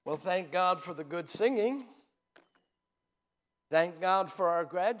Well, thank God for the good singing. Thank God for our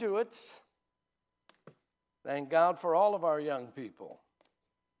graduates. Thank God for all of our young people.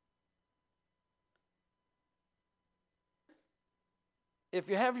 If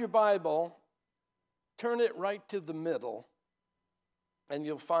you have your Bible, turn it right to the middle, and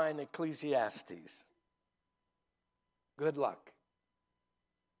you'll find Ecclesiastes. Good luck.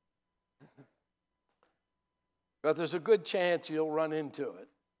 But there's a good chance you'll run into it.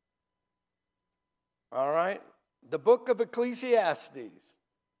 All right? The book of Ecclesiastes.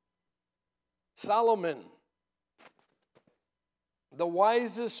 Solomon, the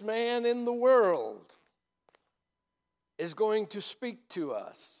wisest man in the world, is going to speak to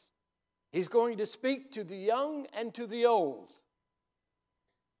us. He's going to speak to the young and to the old.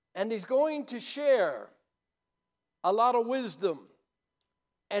 And he's going to share a lot of wisdom.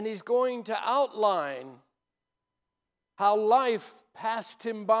 And he's going to outline how life passed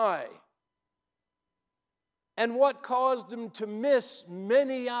him by and what caused him to miss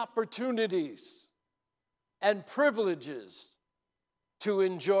many opportunities and privileges to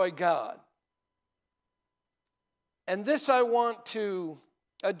enjoy God. And this I want to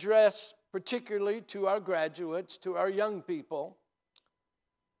address particularly to our graduates, to our young people,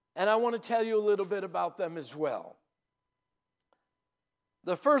 and I want to tell you a little bit about them as well.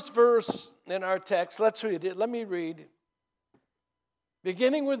 The first verse in our text, let's read it. Let me read.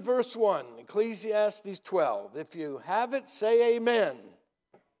 Beginning with verse 1, Ecclesiastes 12. If you have it, say amen.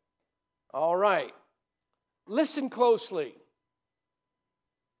 All right. Listen closely.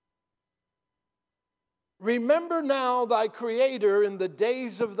 Remember now thy Creator in the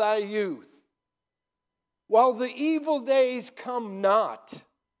days of thy youth, while the evil days come not,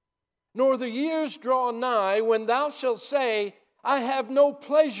 nor the years draw nigh, when thou shalt say, I have no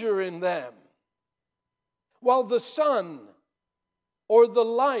pleasure in them. While the sun, or the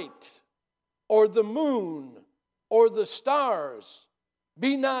light, or the moon, or the stars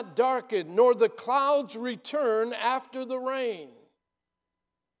be not darkened, nor the clouds return after the rain.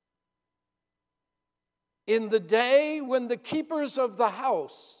 In the day when the keepers of the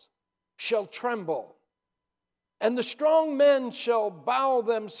house shall tremble, and the strong men shall bow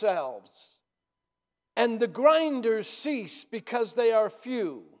themselves, and the grinders cease because they are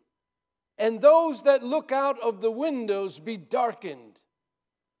few, and those that look out of the windows be darkened,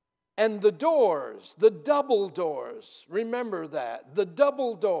 and the doors, the double doors, remember that, the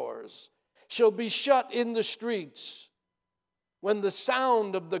double doors shall be shut in the streets when the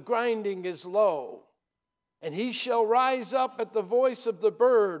sound of the grinding is low. And he shall rise up at the voice of the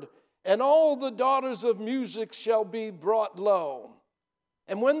bird, and all the daughters of music shall be brought low.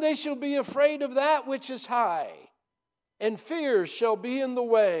 And when they shall be afraid of that which is high, and fear shall be in the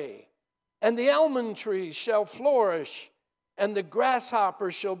way, and the almond tree shall flourish, and the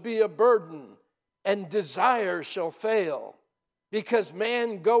grasshopper shall be a burden, and desire shall fail, because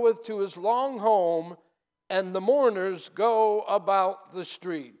man goeth to his long home, and the mourners go about the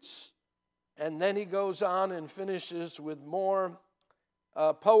streets. And then he goes on and finishes with more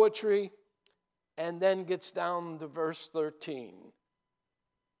poetry, and then gets down to verse 13.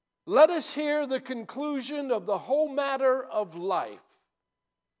 Let us hear the conclusion of the whole matter of life.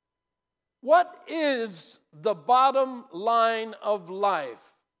 What is the bottom line of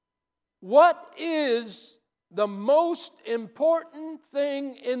life? What is the most important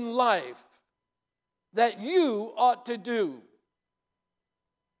thing in life that you ought to do?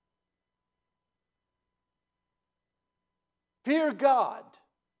 Fear God.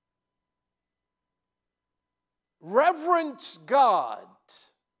 Reverence God.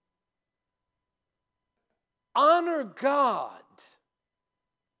 Honor God.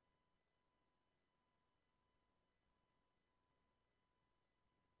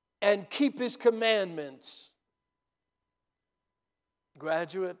 And keep His commandments.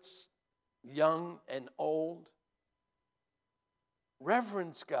 Graduates, young and old,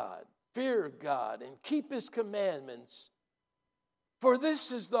 reverence God, fear God, and keep His commandments. For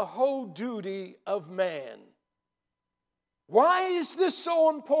this is the whole duty of man. Why is this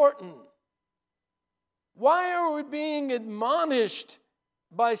so important? Why are we being admonished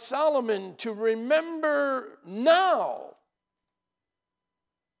by Solomon to remember now?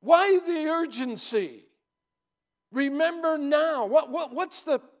 Why the urgency? Remember now. What's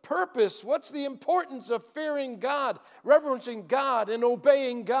the purpose? What's the importance of fearing God, reverencing God, and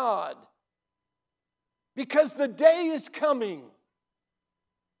obeying God? Because the day is coming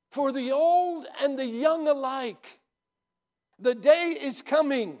for the old and the young alike. The day is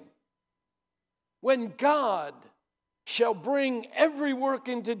coming when God shall bring every work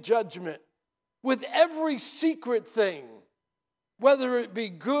into judgment, with every secret thing whether it be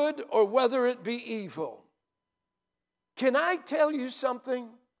good or whether it be evil. Can I tell you something?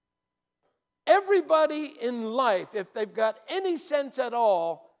 Everybody in life, if they've got any sense at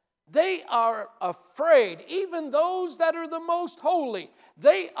all, they are afraid, even those that are the most holy,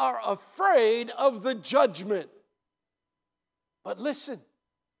 they are afraid of the judgment. But listen,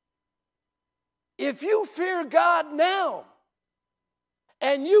 if you fear God now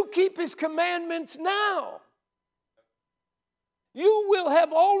and you keep His commandments now, you will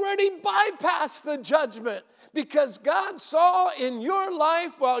have already bypassed the judgment, because God saw in your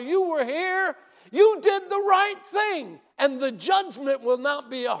life while you were here, you did the right thing, and the judgment will not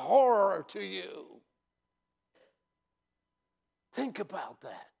be a horror to you. Think about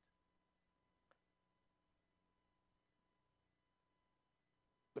that.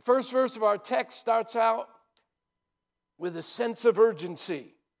 The first verse of our text starts out with a sense of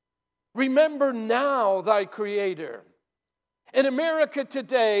urgency. Remember now thy Creator. In America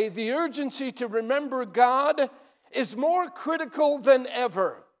today, the urgency to remember God is more critical than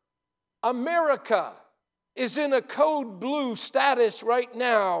ever. America is in a code blue status right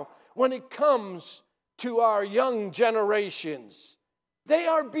now when it comes to our young generations. They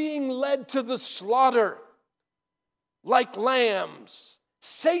are being led to the slaughter like lambs.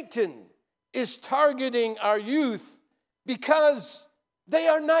 Satan is targeting our youth because they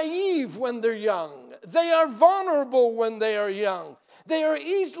are naive when they're young. They are vulnerable when they are young. They are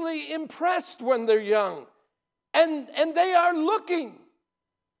easily impressed when they're young. And they are looking.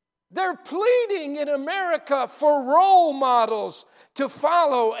 They're pleading in America for role models to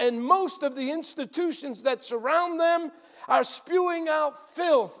follow. And most of the institutions that surround them are spewing out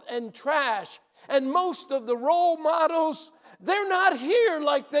filth and trash. And most of the role models, they're not here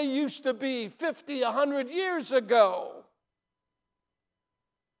like they used to be 50, 100 years ago.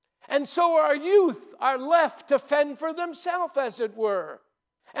 And so our youth are left to fend for themselves, as it were.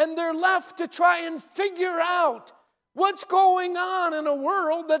 And they're left to try and figure out what's going on in a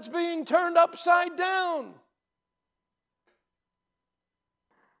world that's being turned upside down.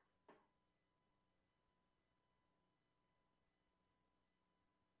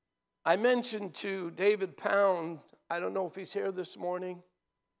 I mentioned to David Pound, I don't know if he's here this morning.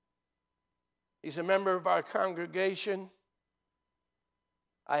 He's a member of our congregation.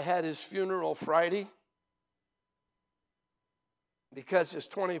 I had his funeral Friday because his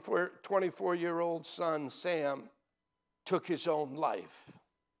 24-year-old son, Sam, took his own life.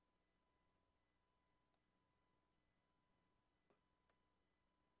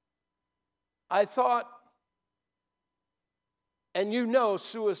 I thought, and you know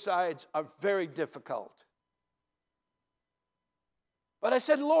suicides are very difficult. But I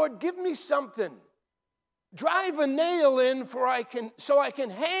said, Lord, give me something. Drive a nail in so I can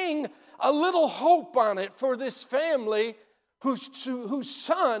hang a little hope on it for this family whose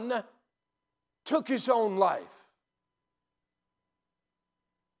son took his own life.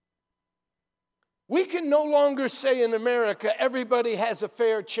 We can no longer say in America, everybody has a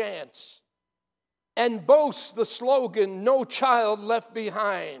fair chance, and boast the slogan, no child left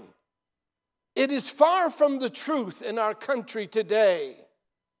behind. It is far from the truth in our country today,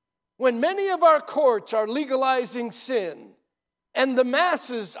 when many of our courts are legalizing sin, and the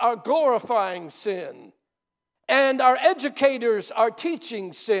masses are glorifying sin, and our educators are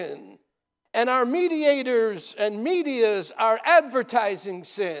teaching sin, and our mediators and medias are advertising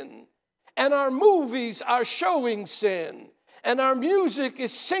sin, and our movies are showing sin, and our music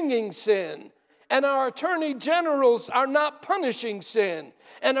is singing sin, and our attorney generals are not punishing sin,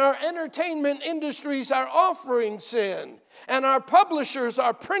 and our entertainment industries are offering sin, and our publishers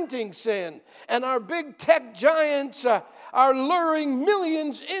are printing sin, and our big tech giants are luring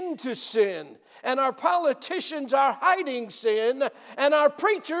millions into sin, and our politicians are hiding sin, and our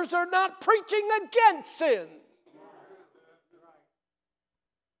preachers are not preaching against sin.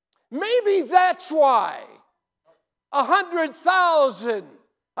 Maybe that's why 100,000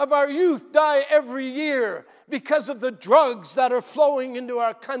 of our youth die every year because of the drugs that are flowing into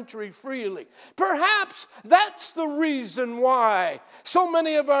our country freely. Perhaps that's the reason why so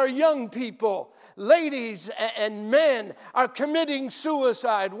many of our young people, ladies and men, are committing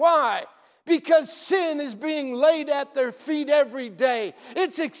suicide. Why? Because sin is being laid at their feet every day.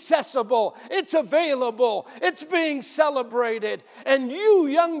 It's accessible. It's available. It's being celebrated. And you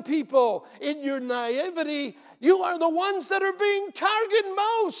young people, in your naivety, you are the ones that are being targeted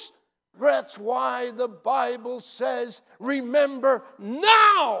most. That's why the Bible says, remember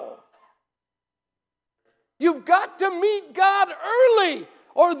now. You've got to meet God early,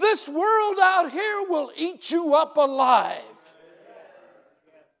 or this world out here will eat you up alive.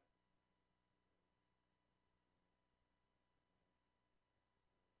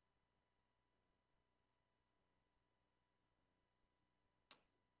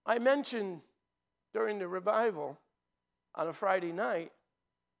 I mentioned during the revival on a Friday night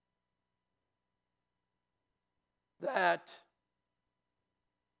that,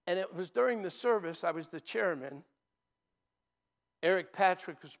 and it was during the service, I was the chairman. Eric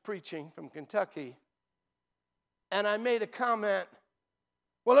Patrick was preaching from Kentucky. And I made a comment,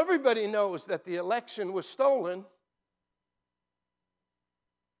 well, everybody knows that the election was stolen.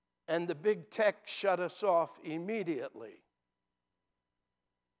 And the big tech shut us off immediately.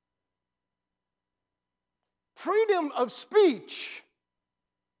 Freedom of speech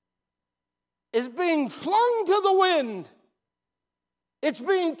is being flung to the wind. It's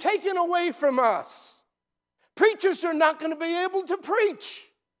being taken away from us. Preachers are not going to be able to preach.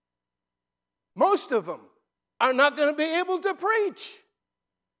 Most of them are not going to be able to preach.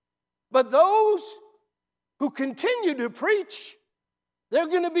 But those who continue to preach, they're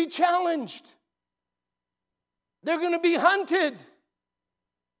going to be challenged. They're going to be hunted.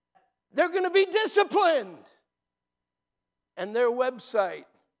 They're going to be disciplined. And their website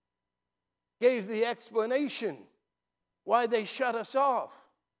gave the explanation why they shut us off.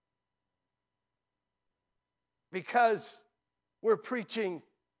 Because we're preaching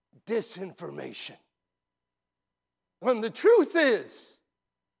disinformation. When the truth is,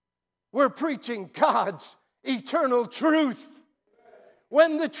 we're preaching God's eternal truth.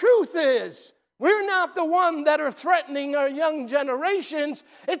 When the truth is, we're not the one that are threatening our young generations.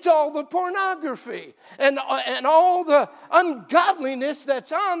 It's all the pornography and all the ungodliness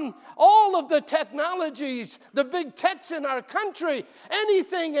that's on all of the technologies, the big techs in our country.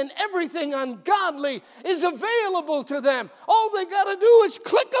 Anything and everything ungodly is available to them. All they got to do is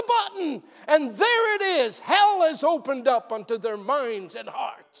click a button, and there it is. Hell has opened up unto their minds and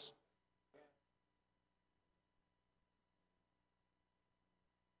hearts.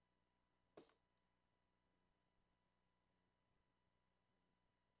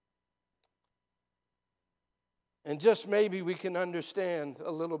 And just maybe we can understand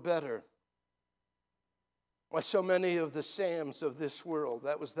a little better why so many of the Sams of this world,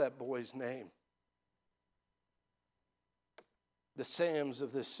 that was that boy's name, the Sams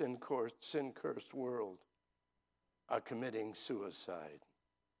of this sin-cursed world are committing suicide.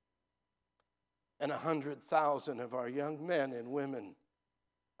 And 100,000 of our young men and women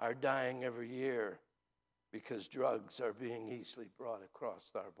are dying every year because drugs are being easily brought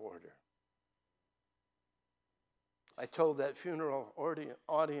across our border. I told that funeral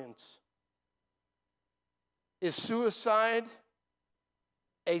audience, is suicide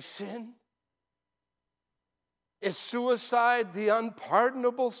a sin? Is suicide the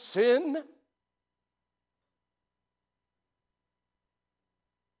unpardonable sin?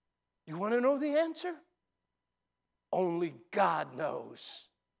 You want to know the answer? Only God knows.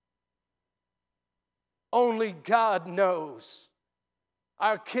 Only God knows.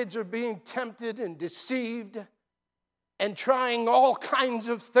 Our kids are being tempted and deceived and trying all kinds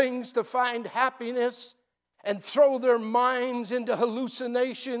of things to find happiness and throw their minds into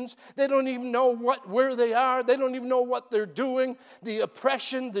hallucinations. They don't even know where they are. They don't even know what they're doing. The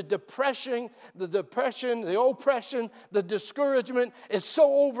oppression, the depression, the oppression, the discouragement is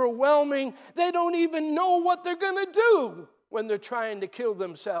so overwhelming. They don't even know what they're going to do when they're trying to kill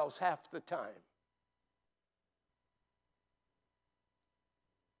themselves half the time.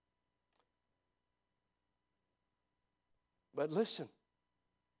 But listen,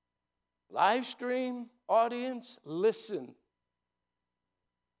 live stream audience, listen.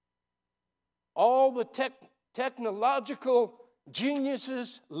 All the technological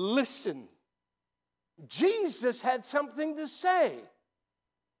geniuses, listen. Jesus had something to say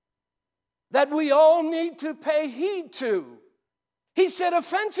that we all need to pay heed to. He said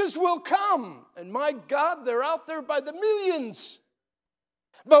offenses will come, and my God, they're out there by the millions.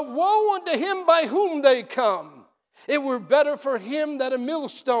 But woe unto him by whom they come. It were better for him that a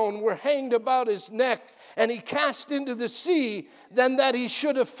millstone were hanged about his neck and he cast into the sea than that he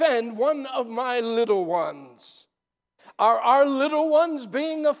should offend one of my little ones. Are our little ones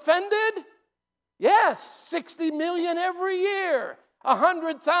being offended? Yes, 60 million every year,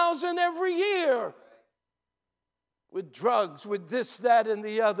 100,000 every year. With drugs, with this, that, and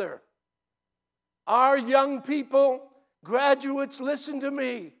the other. Our young people, graduates, listen to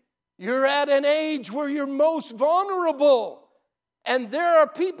me. You're at an age where you're most vulnerable. And there are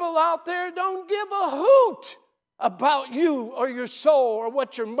people out there who don't give a hoot about you or your soul or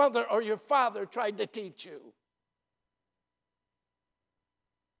what your mother or your father tried to teach you.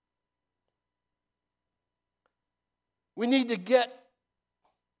 We need to get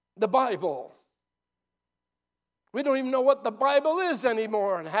the Bible. We don't even know what the Bible is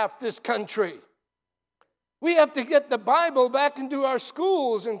anymore in half this country. We have to get the Bible back into our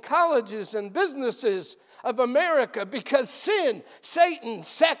schools and colleges and businesses of America, because sin, Satan,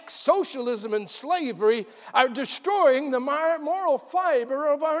 sex, socialism, and slavery are destroying the moral fiber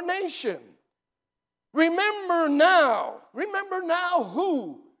of our nation. Remember now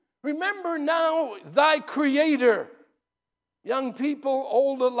who? Remember now thy Creator. Young people,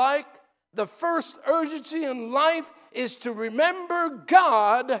 old alike, the first urgency in life is to remember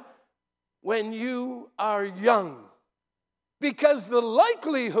God when you are young. Because the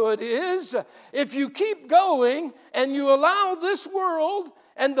likelihood is, if you keep going and you allow this world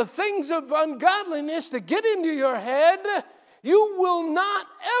and the things of ungodliness to get into your head, you will not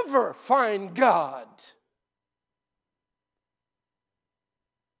ever find God.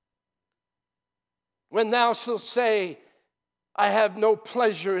 When thou shalt say, I have no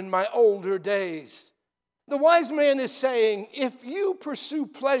pleasure in my older days. The wise man is saying, if you pursue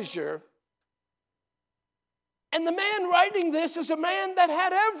pleasure, and the man writing this is a man that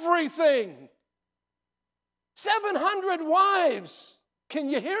had everything. 700 wives. Can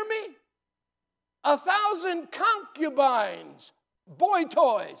you hear me? 1,000 concubines. Boy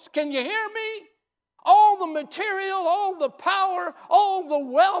toys. Can you hear me? All the material, all the power, all the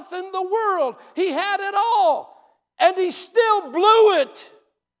wealth in the world. He had it all. And he still blew it.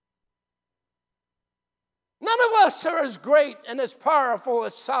 None of us are as great and as powerful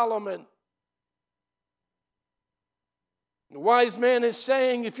as Solomon. The wise man is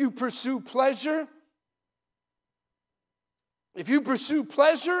saying, if you pursue pleasure,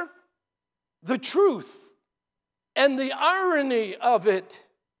 the truth and the irony of it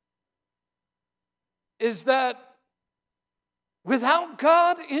is that without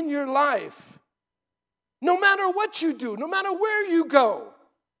God in your life, no matter what you do, no matter where you go,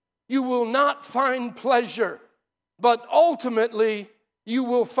 you will not find pleasure, but ultimately you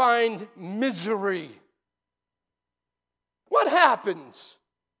will find misery. What happens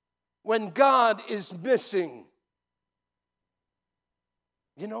when God is missing?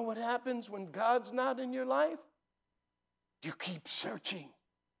 You know what happens when God's not in your life? You keep searching.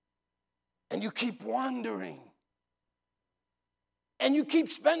 And you keep wandering. And you keep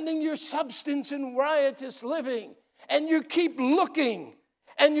spending your substance in riotous living. And you keep looking.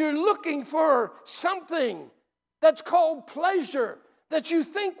 And you're looking for something that's called pleasure, that you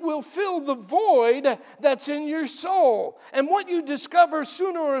think will fill the void that's in your soul. And what you discover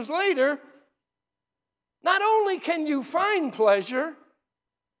sooner or later, not only can you find pleasure,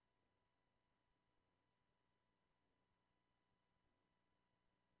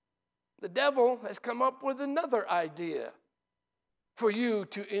 the devil has come up with another idea for you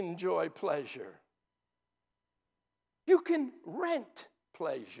to enjoy pleasure. You can rent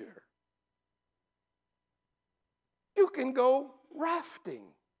pleasure. You can go rafting.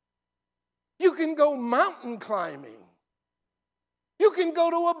 You can go mountain climbing. You can go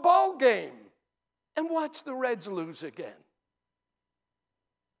to a ball game and watch the Reds lose again.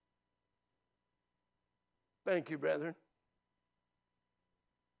 Thank you, brethren.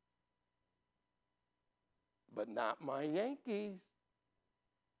 But not my Yankees.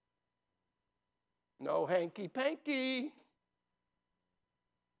 No hanky-panky.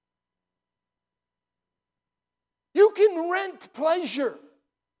 You can rent pleasure.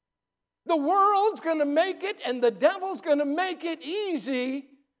 The world's going to make it, and the devil's going to make it easy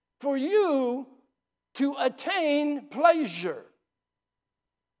for you to attain pleasure.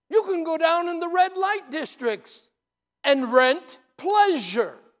 You can go down in the red light districts and rent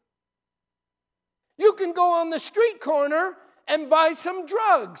pleasure. You can go on the street corner and buy some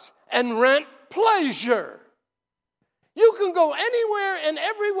drugs and rent pleasure. You can go anywhere and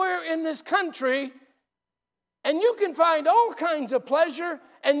everywhere in this country and you can find all kinds of pleasure,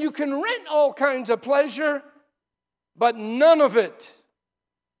 and you can rent all kinds of pleasure, but none of it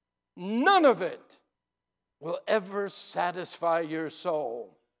will ever satisfy your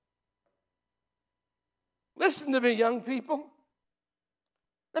soul. Listen to me, young people.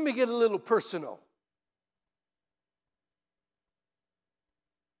 Let me get a little personal.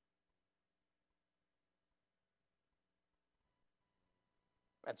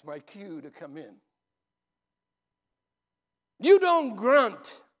 That's my cue to come in. You don't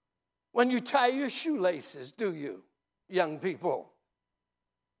grunt when you tie your shoelaces, do you, young people?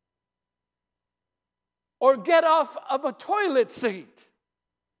 Or get off of a toilet seat.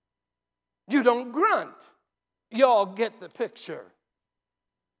 You don't grunt. Y'all get the picture.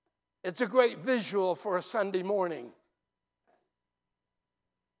 It's a great visual for a Sunday morning.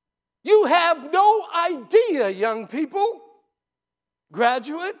 You have no idea, young people,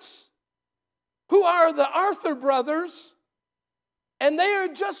 graduates, who are the Arthur brothers And they are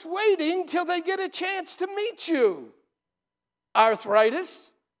just waiting till they get a chance to meet you.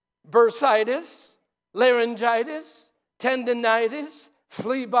 Arthritis, bursitis, laryngitis, tendinitis,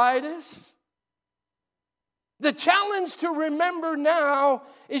 phlebitis. The challenge to remember now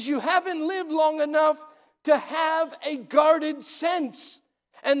is you haven't lived long enough to have a guarded sense.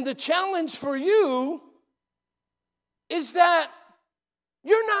 And the challenge for you is that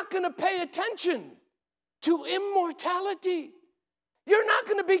you're not going to pay attention to immortality. You're not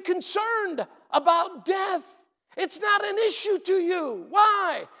going to be concerned about death. It's not an issue to you.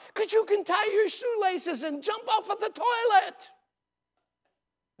 Why? Because you can tie your shoelaces and jump off of the toilet.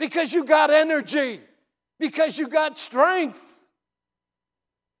 Because you got energy. Because you got strength.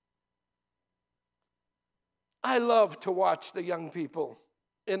 I love to watch the young people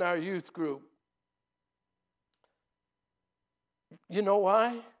in our youth group. You know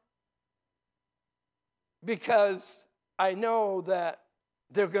why? Because I know that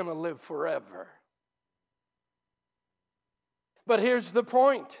they're going to live forever. But here's the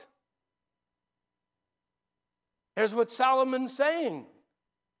point. Here's what Solomon's saying.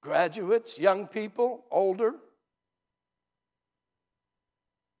 Graduates, young people, older.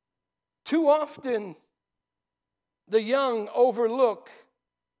 Too often, the young overlook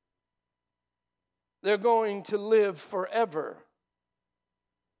they're going to live forever.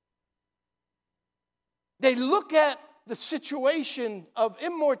 They look at the situation of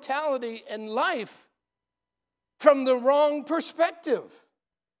immortality and life from the wrong perspective.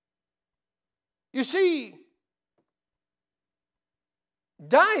 You see,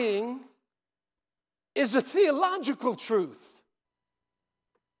 dying is a theological truth.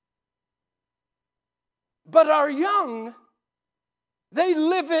 But our young, they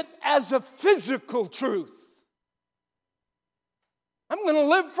live it as a physical truth. I'm going to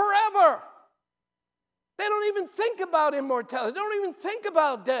live forever. They don't even think about immortality. They don't even think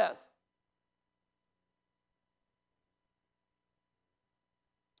about death.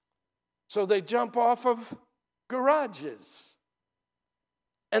 So they jump off of garages.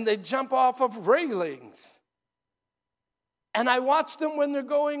 And they jump off of railings. And I watch them when they're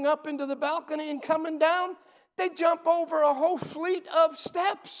going up into the balcony and coming down. They jump over a whole fleet of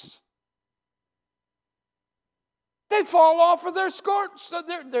steps. They fall off of their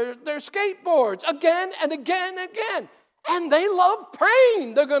skateboards again and again and again. And they love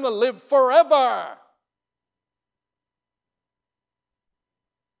pain. They're going to live forever.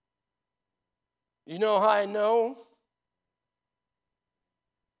 You know how I know?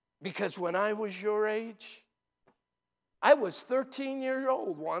 Because when I was your age, I was 13 years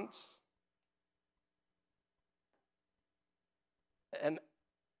old once.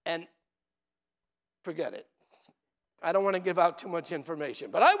 And forget it. I don't want to give out too much information.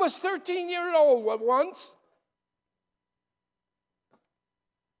 But I was 13 years old once.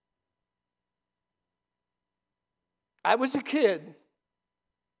 I was a kid.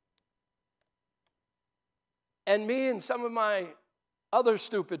 And me and some of my other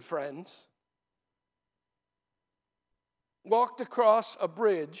stupid friends walked across a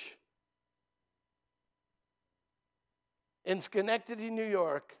bridge in Schenectady, New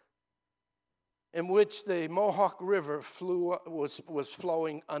York, in which the Mohawk River was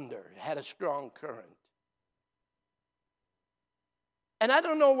flowing under. It had a strong current. And I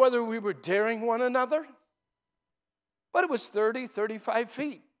don't know whether we were daring one another, but it was 30, 35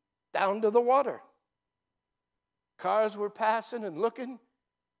 feet down to the water. Cars were passing and looking.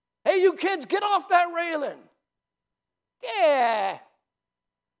 Hey, you kids, get off that railing. Yeah.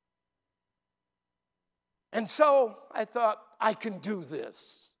 And so I thought, I can do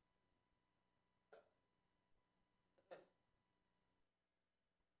this.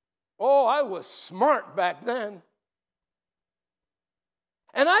 Oh, I was smart back then.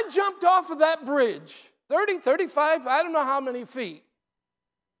 And I jumped off of that bridge, 30, 35, I don't know how many feet.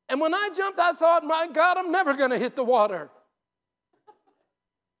 And when I jumped, I thought, my God, I'm never going to hit the water.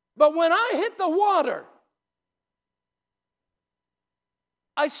 But when I hit the water,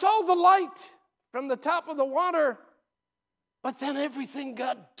 I saw the light from the top of the water, but then everything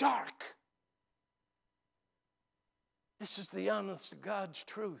got dark. This is the honest to God's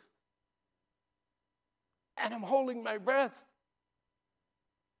truth. And I'm holding my breath.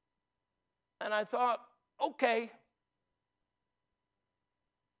 And I thought, okay.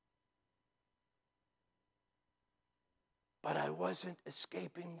 But I wasn't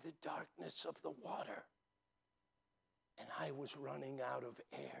escaping the darkness of the water. And I was running out of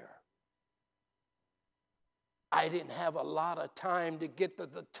air. I didn't have a lot of time to get to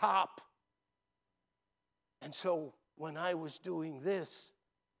the top. And so when I was doing this,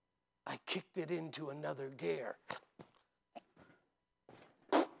 I kicked it into another gear.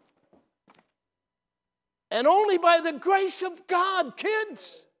 And only by the grace of God,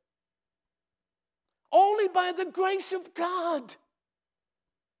 kids, only by the grace of God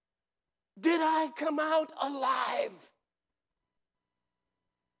did I come out alive.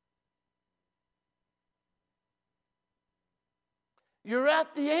 You're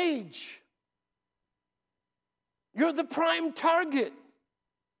at the age. You're the prime target.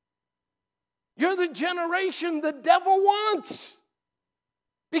 You're the generation the devil wants.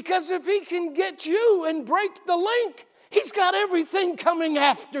 Because if he can get you and break the link, he's got everything coming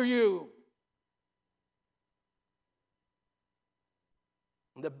after you.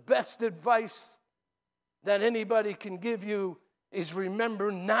 The best advice that anybody can give you is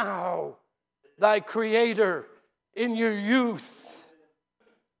remember now thy Creator in your youth.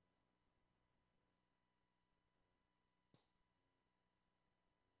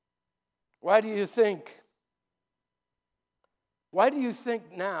 Why do you think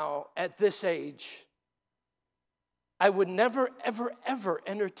now, at this age, I would never, ever, ever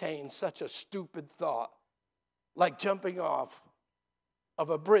entertain such a stupid thought like jumping off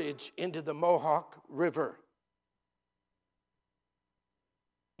of a bridge into the Mohawk River?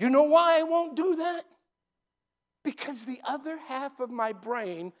 You know why I won't do that? Because the other half of my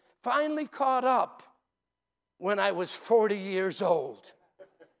brain finally caught up when I was 40 years old.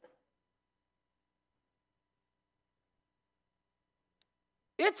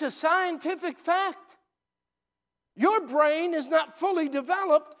 It's a scientific fact. Your brain is not fully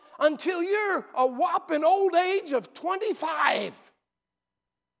developed until you're a whopping old age of 25.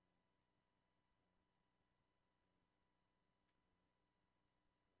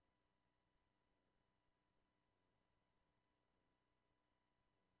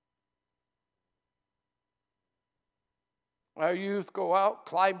 Our youth go out,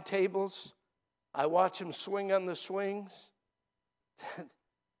 climb tables. I watch them swing on the swings.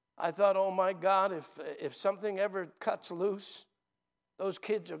 I thought, oh my God, if something ever cuts loose, those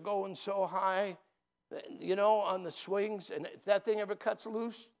kids are going so high, on the swings, and if that thing ever cuts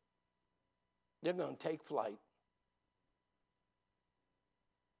loose, they're going to take flight.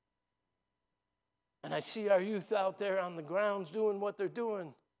 And I see our youth out there on the grounds doing what they're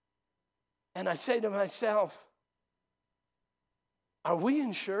doing. And I say to myself, are we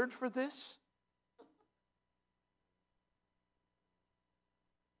insured for this?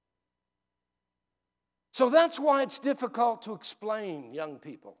 So that's why it's difficult to explain, young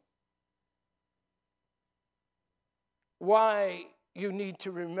people, why you need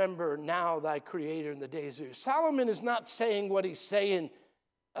to remember now thy Creator in the days of your. Solomon is not saying what he's saying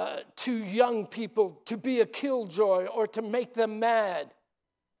to young people to be a killjoy or to make them mad.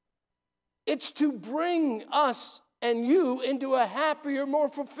 It's to bring us and you into a happier, more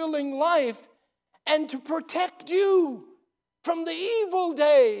fulfilling life and to protect you from the evil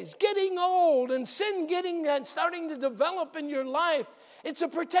days, getting old and sin and starting to develop in your life. It's to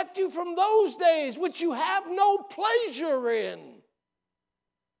protect you from those days which you have no pleasure in.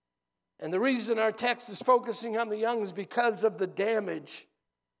 And the reason our text is focusing on the young is because of the damage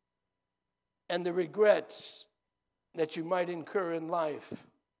and the regrets that you might incur in life.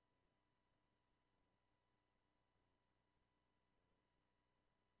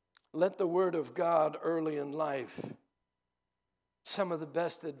 Let the Word of God early in life, some of the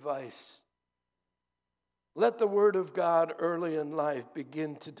best advice. Let the Word of God early in life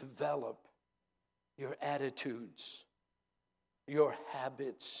begin to develop your attitudes, your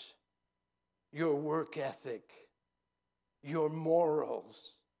habits, your work ethic, your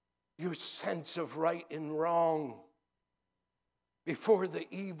morals, your sense of right and wrong before the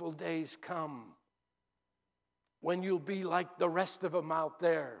evil days come, when you'll be like the rest of them out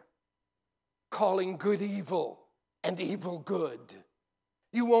there, calling good evil and evil good.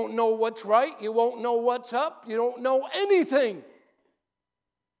 You won't know what's right. You won't know what's up. You don't know anything.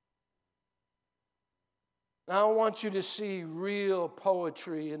 Now I want you to see real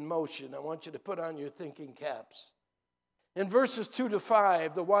poetry in motion. I want you to put on your thinking caps. In verses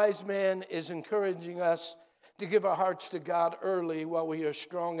 2-5, the wise man is encouraging us to give our hearts to God early while we are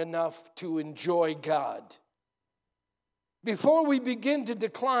strong enough to enjoy God. Before we begin to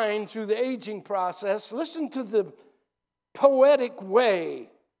decline through the aging process, listen to the poetic way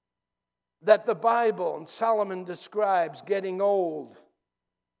that the Bible and Solomon describes getting old.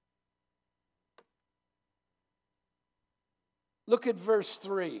 Look at verse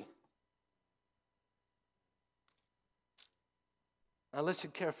 3. Now listen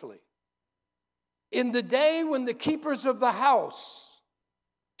carefully. In the day when the keepers of the house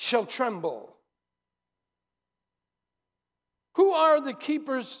shall tremble. Who are the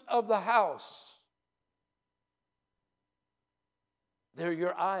keepers of the house? They're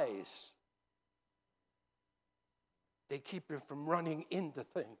your eyes. They keep you from running into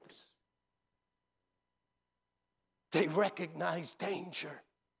things. They recognize danger.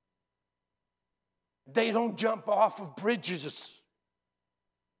 They don't jump off of bridges.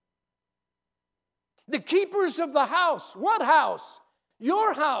 The keepers of the house. What house?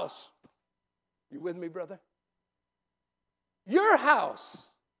 Your house. You with me, brother? Your house.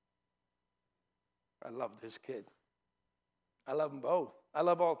 I love this kid. I love them both. I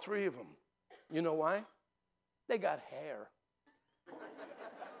love all three of them. You know why? They got hair.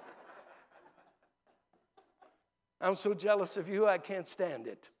 I'm so jealous of you, I can't stand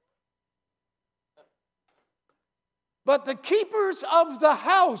it. But the keepers of the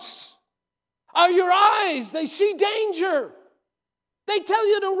house are your eyes. They see danger. They tell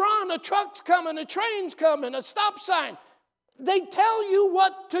you to run. A truck's coming, a train's coming, a stop sign. They tell you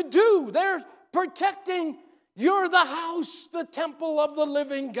what to do. They're protecting. You're the house, the temple of the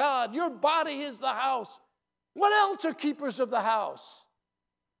living God. Your body is the house. What else are keepers of the house?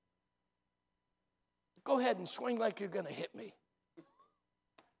 Go ahead and swing like you're going to hit me.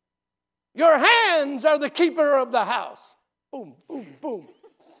 Your hands are the keeper of the house. Boom, boom, boom.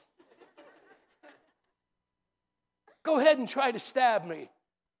 Go ahead and try to stab me.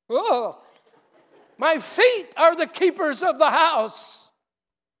 Oh, my feet are the keepers of the house.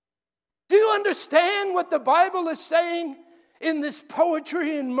 Do you understand what the Bible is saying in this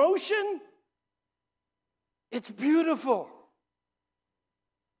poetry in motion? It's beautiful,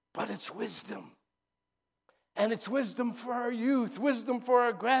 but it's wisdom. And it's wisdom for our youth, wisdom for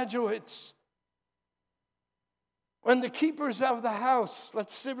our graduates. When the keepers of the house,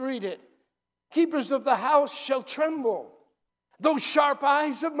 let's read it. Keepers of the house shall tremble. Those sharp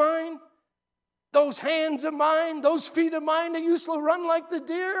eyes of mine, those hands of mine, those feet of mine that used to run like the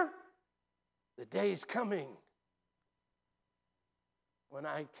deer. The day's coming when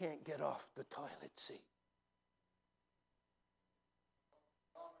I can't get off the toilet seat.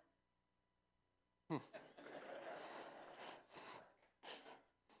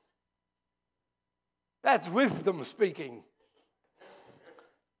 That's wisdom speaking.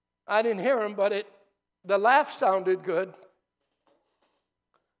 I didn't hear him, but the laugh sounded good.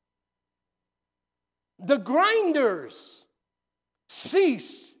 The grinders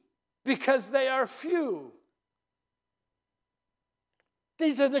cease because they are few.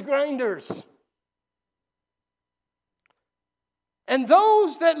 These are the grinders. And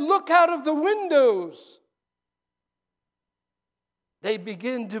those that look out of the windows, they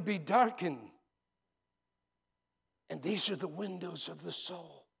begin to be darkened. And these are the windows of the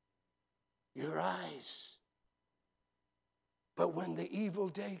soul, your eyes. But when the evil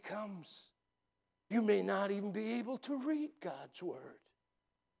day comes, you may not even be able to read God's word.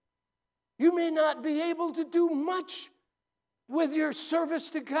 You may not be able to do much with your service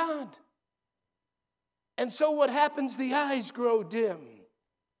to God. And so what happens? The eyes grow dim.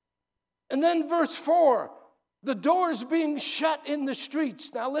 And then verse 4, the doors being shut in the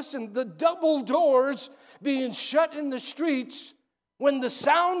streets. Now listen, the double doors being shut in the streets when the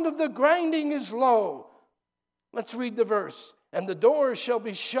sound of the grinding is low. Let's read the verse. And the doors shall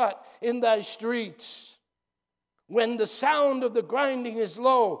be shut in thy streets when the sound of the grinding is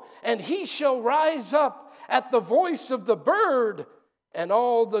low. And he shall rise up at the voice of the bird, and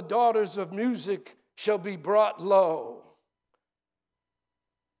all the daughters of music shall be brought low.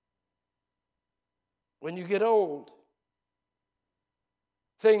 When you get old,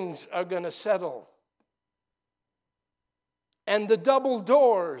 things are going to settle. And the double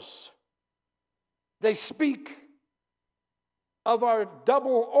doors, they speak of our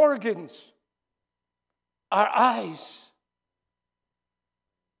double organs, our eyes,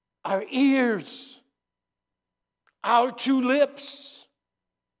 our ears, our two lips,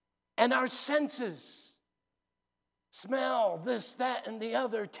 and our senses. Smell, this, that, and the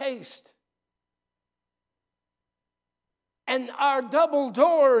other, taste. And our double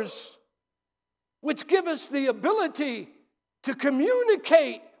doors, which give us the ability to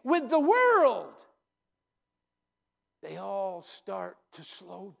communicate with the world, they all start to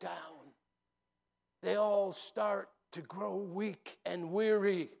slow down. They all start to grow weak and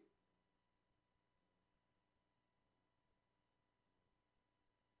weary.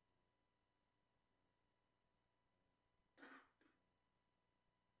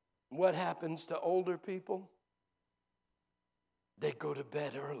 What happens to older people? They go to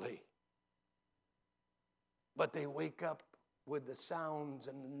bed early, but they wake up with the sounds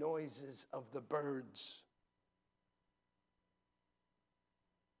and the noises of the birds.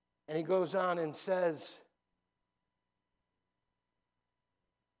 And he goes on and says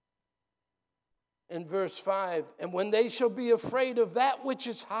in verse 5, and when they shall be afraid of that which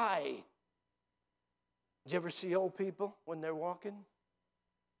is high, Did you ever see old people when they're walking?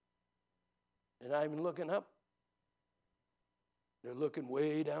 They're not even looking up. They're looking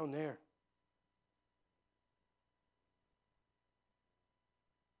way down there.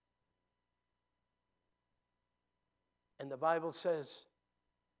 And the Bible says,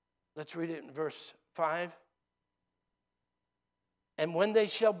 let's read it in verse 5. And when they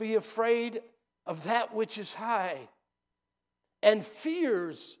shall be afraid of that which is high, and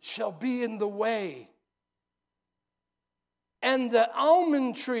fears shall be in the way, and the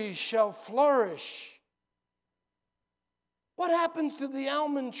almond tree shall flourish. What happens to the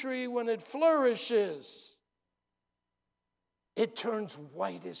almond tree when it flourishes? It turns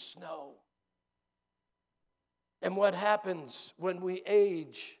white as snow. And what happens when we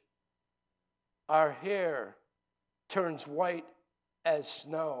age? Our hair turns white as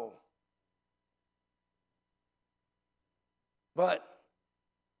snow. But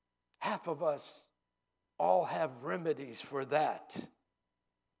half of us all have remedies for that.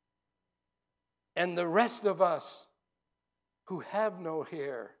 And the rest of us who have no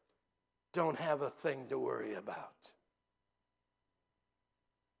hair don't have a thing to worry about.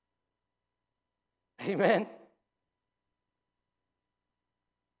 Amen?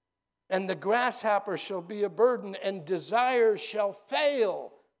 And the grasshopper shall be a burden, and desire shall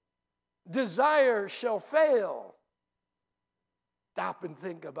fail. Desire shall fail. Stop and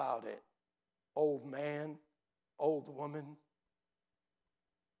think about it. Old man, old woman.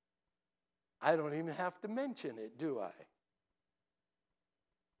 I don't even have to mention it, do I?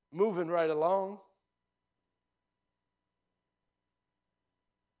 Moving right along.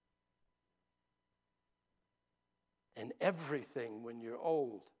 And everything when you're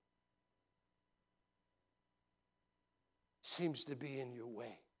old seems to be in your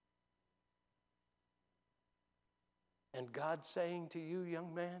way. And God's saying to you,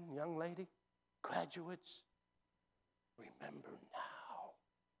 young man, young lady, graduates, remember now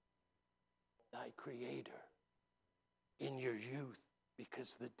thy Creator in your youth,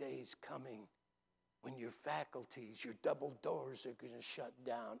 because the day's coming when your faculties, your double doors are going to shut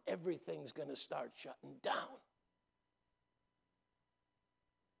down. Everything's going to start shutting down.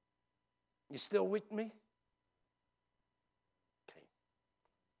 You still with me? Okay.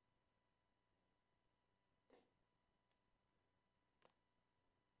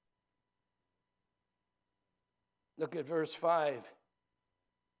 Look at verse 5.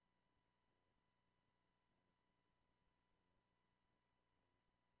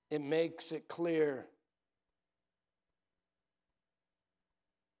 It makes it clear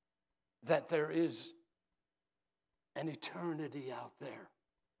that there is an eternity out there.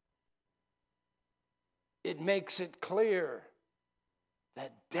 It makes it clear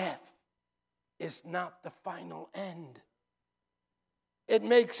that death is not the final end. It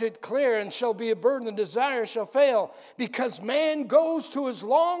makes it clear, and shall be a burden, and desire shall fail, because man goes to his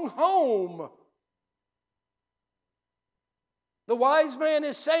long home. The wise man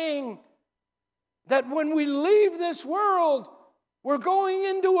is saying that when we leave this world, we're going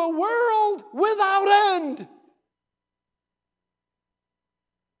into a world without end.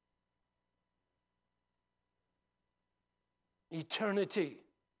 Eternity.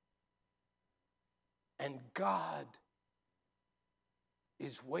 And God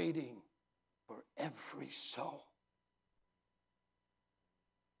is waiting for every soul.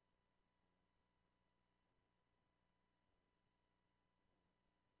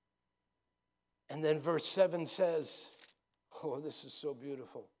 And then verse 7 says, oh, this is so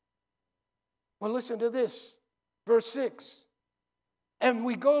beautiful. Well, listen to this. Verse 6. And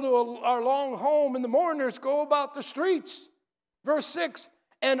we go to our long home, and the mourners go about the streets. Verse 6.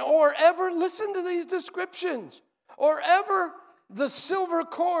 And or ever, listen to these descriptions, or ever the silver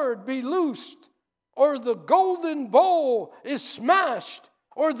cord be loosed, or the golden bowl is smashed,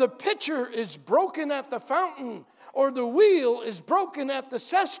 or the pitcher is broken at the fountain, or the wheel is broken at the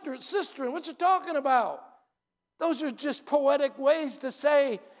cistern. What's it talking about? Those are just poetic ways to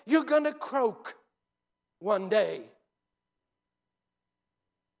say you're going to croak one day.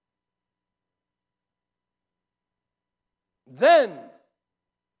 Then,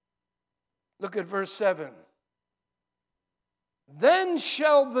 look at verse 7. Then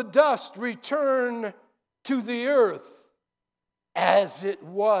shall the dust return to the earth as it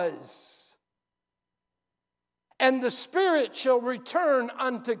was, and the spirit shall return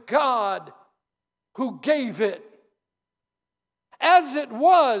unto God who gave it. As it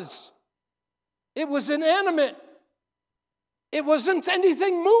was inanimate. It wasn't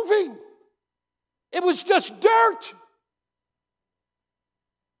anything moving. It was just dirt.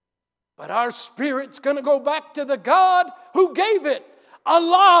 But our spirit's going to go back to the God who gave it,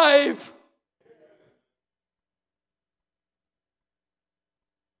 alive.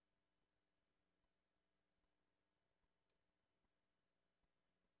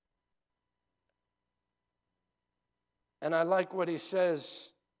 And I like what he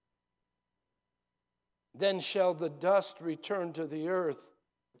says. Then shall the dust return to the earth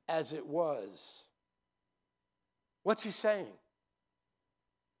as it was. What's he saying?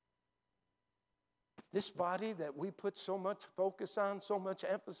 This body that we put so much focus on, so much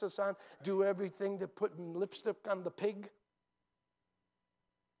emphasis on, do everything to put lipstick on the pig,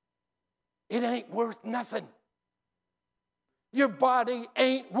 it ain't worth nothing. Your body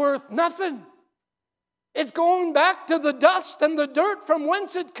ain't worth nothing. It's going back to the dust and the dirt from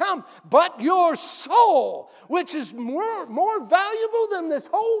whence it come. But your soul, which is more valuable than this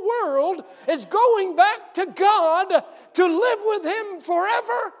whole world, is going back to God to live with Him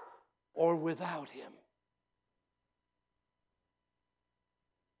forever or without Him.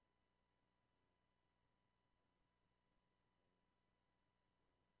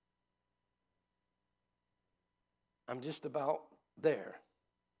 I'm just about there.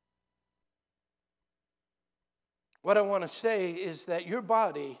 What I want to say is that your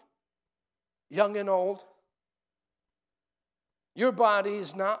body, young and old, your body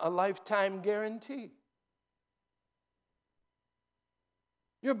is not a lifetime guarantee.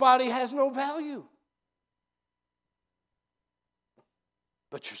 Your body has no value.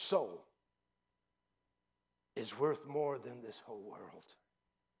 But your soul is worth more than this whole world.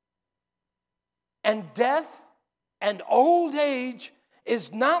 And death and old age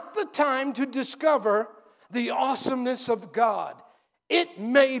is not the time to discover the awesomeness of God. It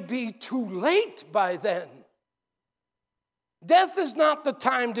may be too late by then. Death is not the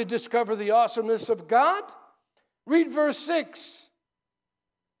time to discover the awesomeness of God. Read verse 6.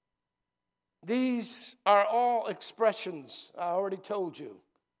 These are all expressions, I already told you,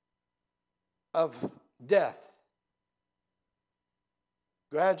 of death.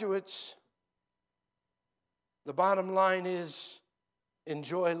 Graduates, the bottom line is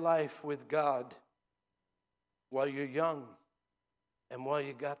enjoy life with God while you're young and while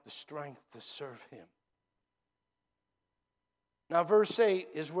you got the strength to serve Him. Now, verse 8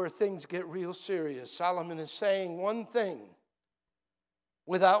 is where things get real serious. Solomon is saying one thing.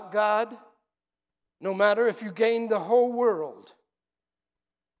 Without God, no matter if you gain the whole world,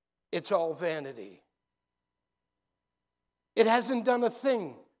 it's all vanity. It hasn't done a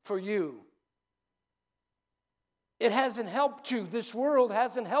thing for you. It hasn't helped you. This world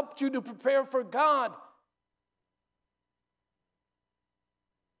hasn't helped you to prepare for God.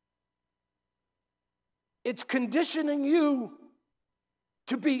 It's conditioning you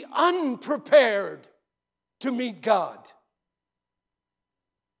to be unprepared to meet God.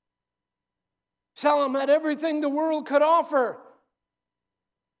 Solomon had everything the world could offer,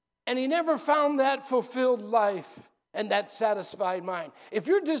 and he never found that fulfilled life and that satisfied mind. If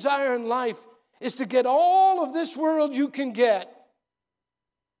your desire in life is to get all of this world you can get,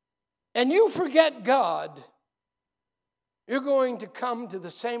 and you forget God, you're going to come to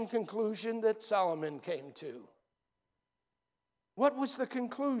the same conclusion that Solomon came to. What was the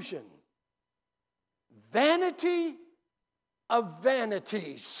conclusion? Vanity of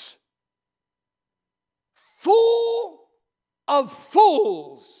vanities. Fool of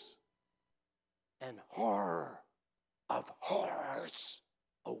fools. And horror of horrors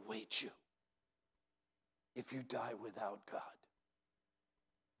await you if you die without God.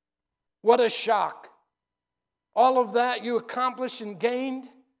 What a shock. All of that you accomplished and gained,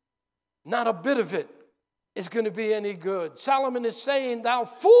 not a bit of it is going to be any good. Solomon is saying, thou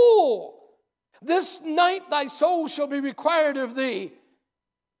fool, this night thy soul shall be required of thee.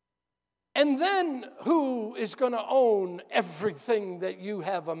 And then who is going to own everything that you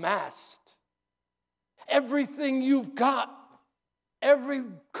have amassed? Everything you've got. Every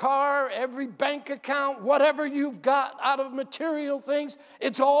car, every bank account, whatever you've got out of material things,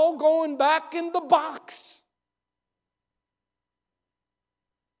 it's all going back in the box.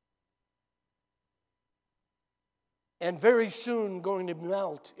 And very soon going to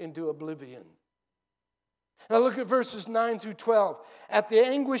melt into oblivion. Now look at verses 9 through 12. At the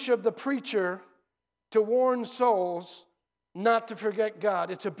anguish of the preacher to warn souls not to forget God.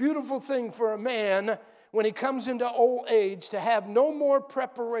 It's a beautiful thing for a man when he comes into old age to have no more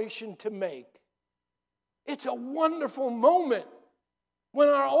preparation to make. It's a wonderful moment when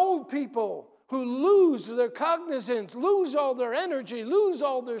our old people who lose their cognizance, lose all their energy, lose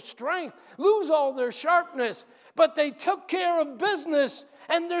all their strength, lose all their sharpness, but they took care of business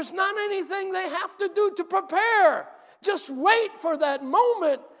and there's not anything they have to do to prepare. Just wait for that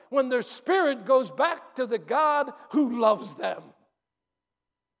moment when their spirit goes back to the God who loves them.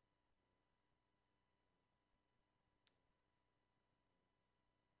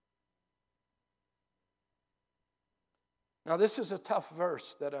 Now, this is a tough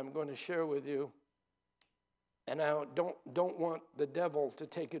verse that I'm going to share with you. And I don't want the devil to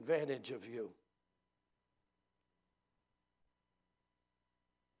take advantage of you.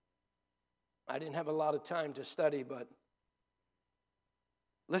 I didn't have a lot of time to study, but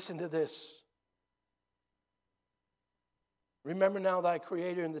listen to this. Remember now thy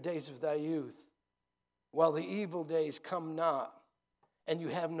Creator in the days of thy youth, while the evil days come not, and you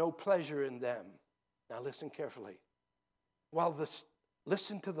have no pleasure in them. Now listen carefully.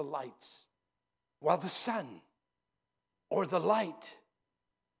 Listen to the lights. While the sun, or the light,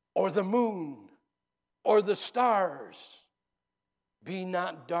 or the moon, or the stars be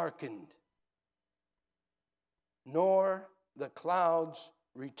not darkened, nor the clouds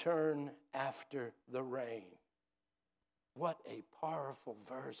return after the rain. What a powerful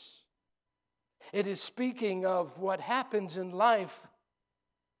verse. It is speaking of what happens in life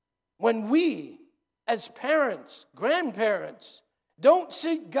when we, as parents, grandparents, don't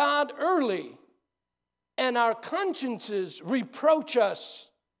seek God early, and our consciences reproach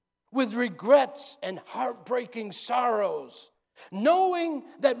us with regrets and heartbreaking sorrows, knowing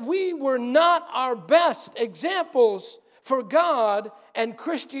that we were not our best examples for God and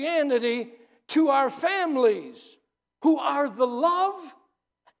Christianity to our families, who are the love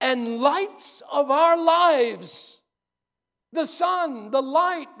and lights of our lives. The sun, the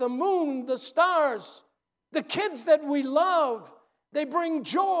light, the moon, the stars, the kids that we love, they bring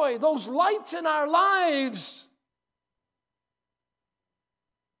joy, those lights in our lives.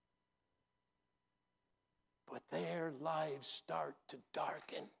 But their lives start to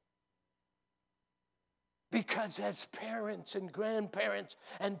darken. Because as parents and grandparents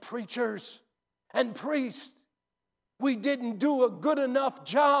and preachers and priests, we didn't do a good enough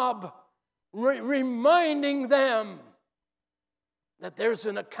job reminding them that there's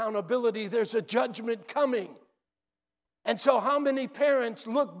an accountability, there's a judgment coming. And so how many parents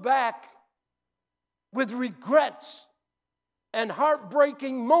look back with regrets and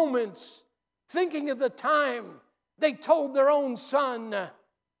heartbreaking moments, thinking of the time they told their own son,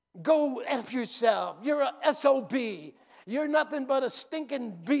 go F yourself, you're a SOB, you're nothing but a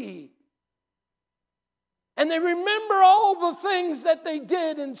stinking bee. And they remember all the things that they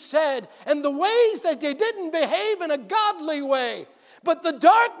did and said and the ways that they didn't behave in a godly way. But the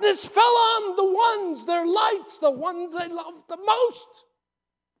darkness fell on the ones, their lights, the ones they loved the most.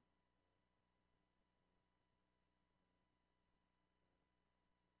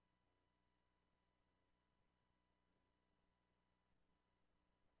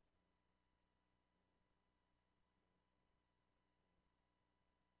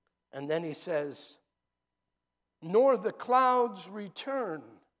 And then he says, nor the clouds return.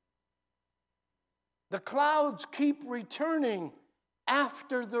 The clouds keep returning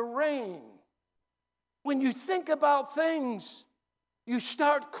after the rain. When you think about things, you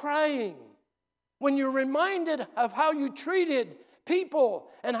start crying. When you're reminded of how you treated people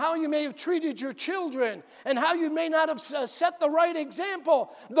and how you may have treated your children and how you may not have set the right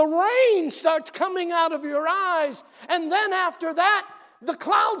example, the rain starts coming out of your eyes. And then after that, the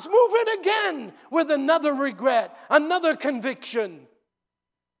clouds move in again with another regret, another conviction.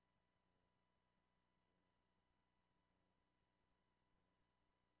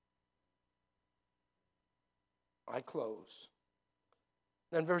 I close.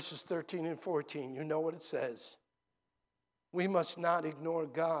 Then verses 13 and 14, you know what it says. We must not ignore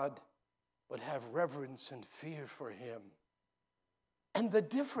God, but have reverence and fear for Him. And the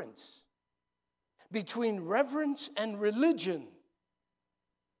difference between reverence and religion.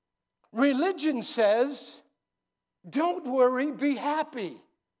 Religion says, don't worry, be happy.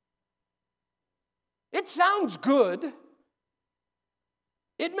 It sounds good.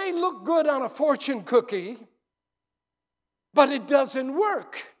 It may look good on a fortune cookie, but it doesn't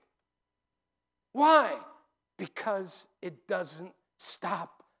work. Why? Because it doesn't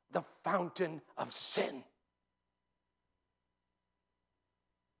stop the fountain of sin.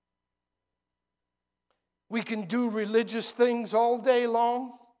 We can do religious things all day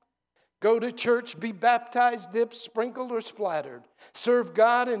long. Go to church, be baptized, dipped, sprinkled, or splattered. Serve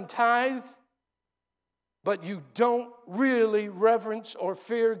God and tithe, but you don't really reverence or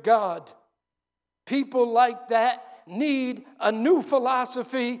fear God. People like that need a new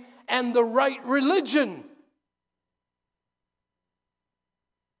philosophy and the right religion.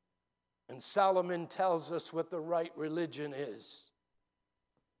 And Solomon tells us what the right religion is.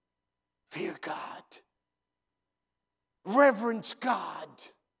 Fear God. Reverence God.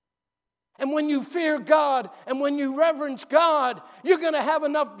 And when you fear God and when you reverence God, you're going to have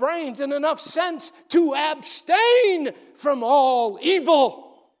enough brains and enough sense to abstain from all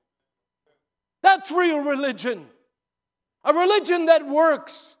evil. That's real religion. A religion that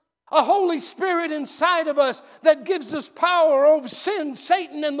works. a Holy Spirit inside of us that gives us power over sin,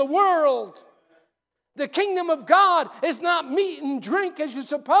 Satan, and the world. The kingdom of God is not meat and drink as you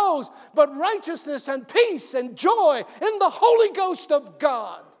suppose, but righteousness and peace and joy in the Holy Ghost of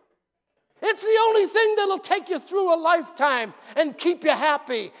God. It's the only thing that'll take you through a lifetime and keep you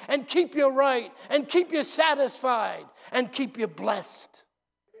happy and keep you right and keep you satisfied and keep you blessed.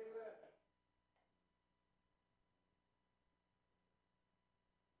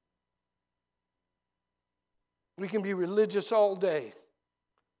 We can be religious all day,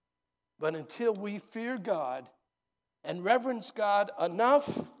 but until we fear God and reverence God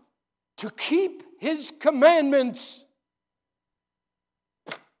enough to keep His commandments,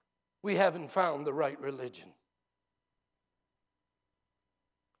 we haven't found the right religion.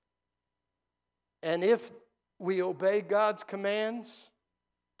 And if we obey God's commands,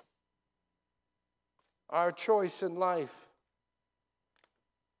 our choice in life,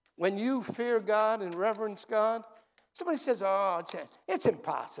 when you fear God and reverence God, somebody says, oh, it's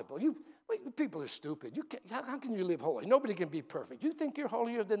impossible. People are stupid. How can you live holy? Nobody can be perfect. You think you're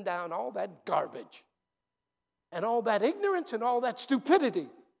holier than thou, and all that garbage and all that ignorance and all that stupidity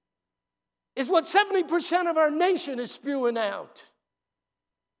is what 70% of our nation is spewing out.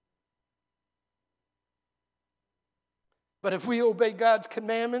 But if we obey God's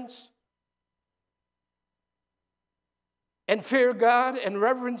commandments and fear God and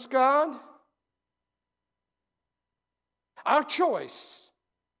reverence God, our choice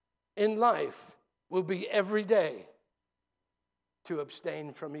in life will be every day to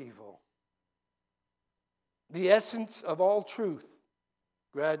abstain from evil. The essence of all truth,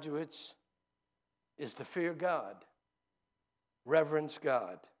 graduates, is to fear God, reverence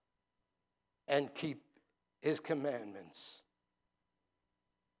God, and keep His commandments.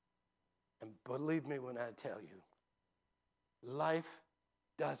 And believe me when I tell you, life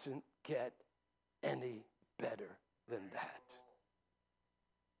doesn't get any better than that.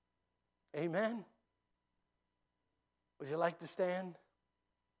 Amen? Would you like to stand?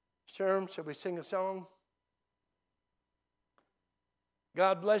 Sherm, shall we sing a song?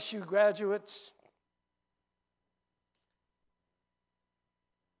 God bless you, graduates.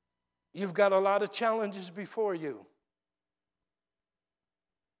 You've got a lot of challenges before you.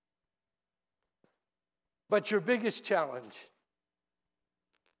 But your biggest challenge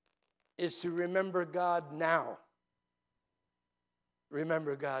is to remember God now.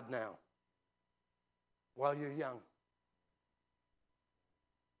 Remember God now, while you're young.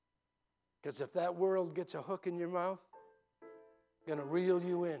 Because if that world gets a hook in your mouth, it's going to reel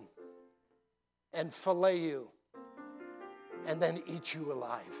you in and fillet you and then eat you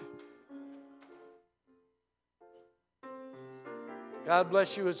alive. God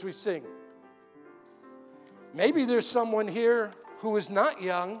bless you as we sing. Maybe there's someone here who is not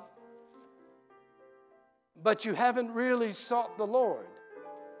young, but you haven't really sought the Lord.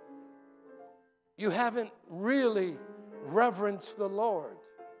 You haven't really reverenced the Lord.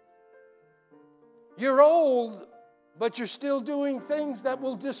 You're old, but you're still doing things that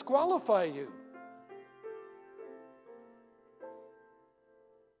will disqualify you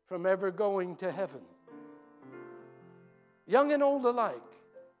from ever going to heaven. Young and old alike,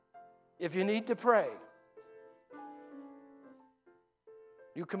 if you need to pray,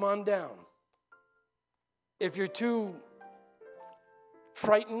 you come on down. If you're too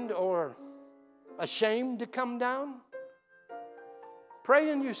frightened or ashamed to come down, pray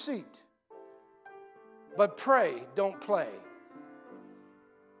in your seat. But pray, don't play.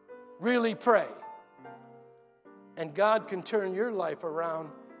 Really pray. And God can turn your life around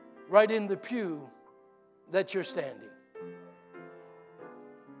right in the pew that you're standing.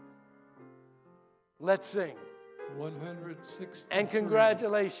 Let's sing. 163. And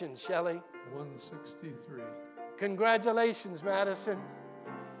congratulations, Shelley. 163. Congratulations, Madison.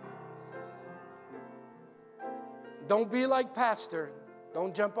 Don't be like Pastor.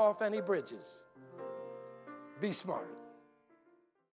 Don't jump off any bridges. Be smart.